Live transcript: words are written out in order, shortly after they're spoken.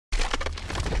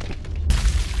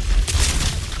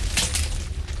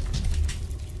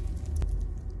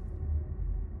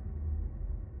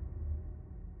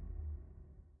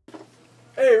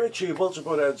Hey Richie, Wilson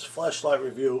Broadhead's flashlight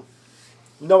review.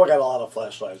 You know I got a lot of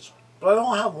flashlights, but I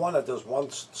don't have one that does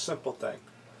one simple thing.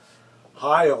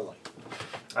 High only.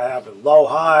 I have it low,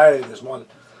 high, there's one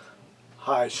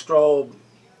high strobe.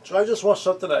 So I just want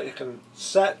something that you can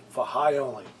set for high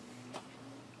only.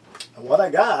 And what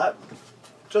I got,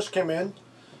 just came in,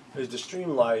 is the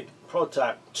Streamlight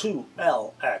ProTac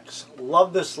 2LX.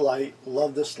 Love this light,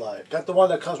 love this light. Got the one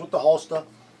that comes with the holster.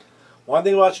 One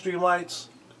thing about Streamlights,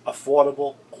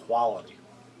 affordable quality.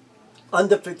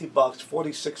 Under 50 bucks,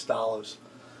 $46.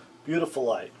 Beautiful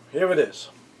light. Here it is.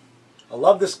 I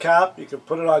love this cap. You can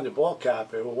put it on your ball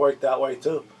cap. It will work that way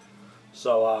too.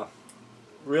 So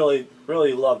really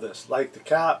love this. Like the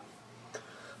cap.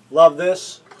 Love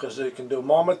this because you can do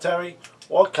momentary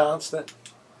or constant.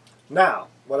 Now,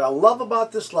 what I love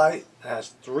about this light, it has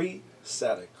 3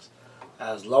 settings. It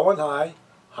has low and high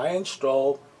and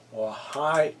strobe, or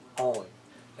high only.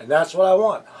 And that's what I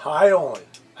want, high only.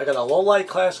 I got a low light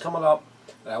class coming up,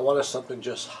 and I wanted something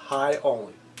just high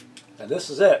only. And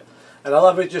this is it. And I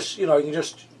love it just, you know, you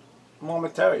just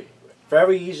momentary.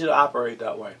 Very easy to operate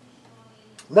that way.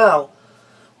 Now,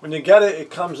 when you get it,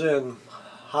 it comes in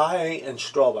high and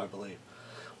strobe, I believe.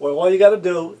 Well, all you got to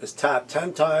do is tap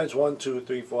 10 times, 1, 2,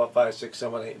 3, 4, 5, 6,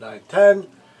 7, 8, 9, 10.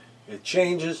 It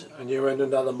changes, and you're in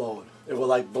another mode. It will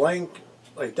like blink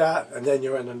like that, and then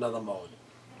you're in another mode.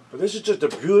 But this is just a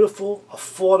beautiful,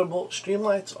 affordable,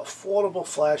 Streamlight's affordable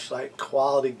flashlight,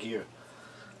 quality gear.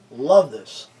 Love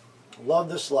this. Love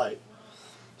this light.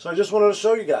 So I just wanted to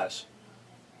show you guys.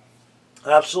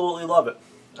 Absolutely love it.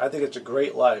 I think it's a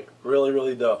great light.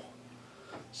 Really do.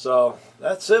 So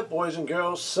that's it, boys and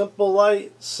girls. Simple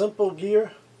light, simple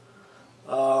gear.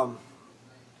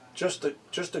 Just a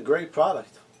great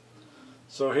product.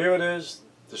 So here it is.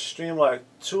 The Streamlight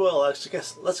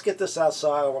 2LX. Let's get this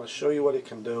outside. I want to show you what it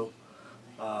can do.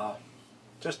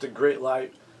 Just a great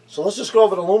light. So let's just go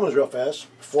over the lumens real fast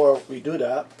before we do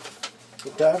that.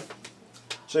 Okay.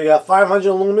 So you got 500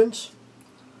 lumens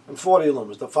and 40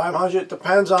 lumens. The 500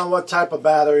 depends on what type of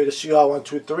battery, the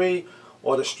CR123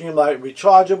 or the Streamlight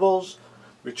rechargeables.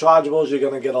 Rechargeables, you're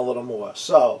going to get a little more.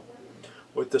 So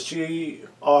with the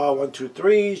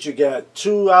CR123s, you get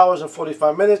 2 hours and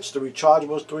 45 minutes. The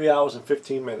rechargeables, 3 hours and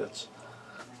 15 minutes.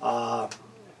 Both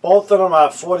of them are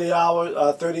 30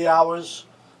 hours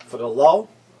for the low,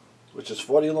 which is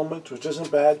 40 lumens, which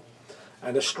isn't bad.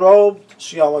 And the strobe,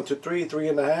 CR123,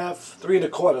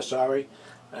 3.25, sorry.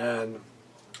 And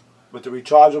with the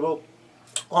rechargeable,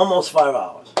 almost 5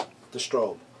 hours, the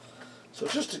strobe. So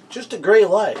just a great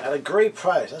light at a great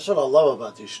price. That's what I love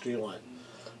about these Streamlight.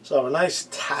 So a nice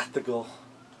tactical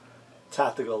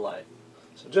light.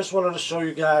 So just wanted to show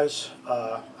you guys.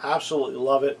 Absolutely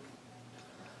love it.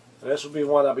 And this will be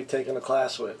one I'll be taking a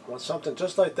class with. I want something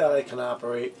just like that I can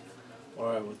operate,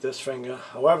 or with this finger,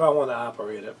 however I want to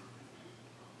operate it.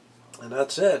 And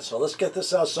that's it. So let's get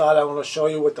this outside. I want to show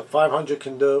you what the 500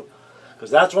 can do,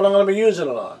 because that's what I'm going to be using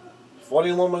it on. 40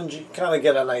 lumens, you kind of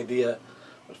get an idea.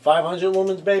 But 500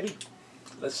 lumens, baby,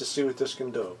 let's just see what this can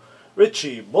do.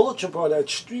 Richie, Bulletin Board at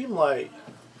Streamlight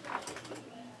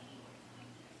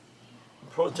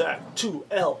ProTac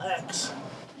 2LX.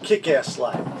 Kick-ass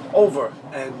light. Over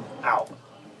and out.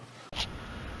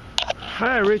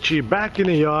 Hi, Richie, back in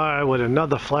the yard with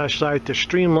another flashlight, the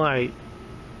Streamlight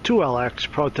 2LX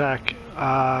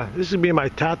ProTac. This is going to be my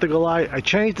tactical light. I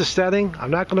changed the setting.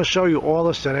 I'm not going to show you all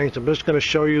the settings. I'm just going to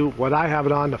show you what I have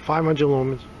it on, the 500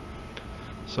 lumens.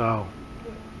 So,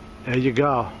 there you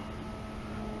go.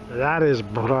 That is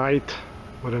bright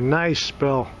with a nice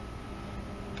spill.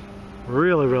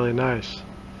 Really nice.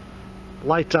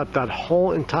 Lights up that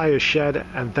whole entire shed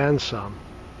and then some.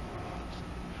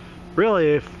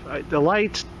 Really, if the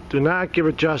lights do not give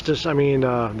it justice, I mean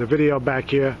the video back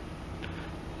here,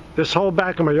 this whole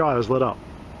back of my yard is lit up.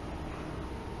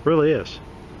 Really is.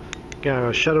 Again, I'm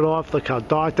going to shut it off. Look how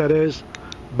dark that is.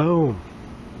 Boom.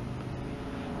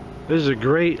 This is a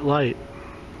great light.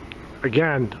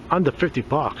 Again, under 50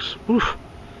 bucks. Oof.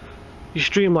 These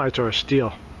Streamlights are a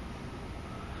steal.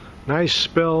 Nice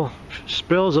spill.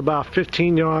 Spills about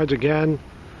 15 yards again.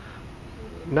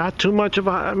 Not too much of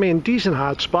a, I mean, decent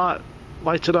hot spot.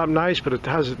 Lights it up nice, but it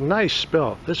has a nice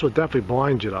spill. This will definitely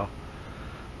blind you though.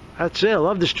 That's it. I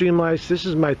love the Streamlights. This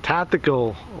is my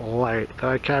tactical light that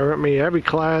I carry with me every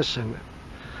class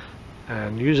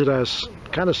and use it as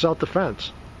kind of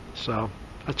self-defense. So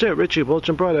that's it. Richie,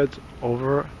 Bulletin Broadhead,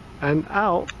 over and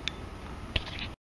out.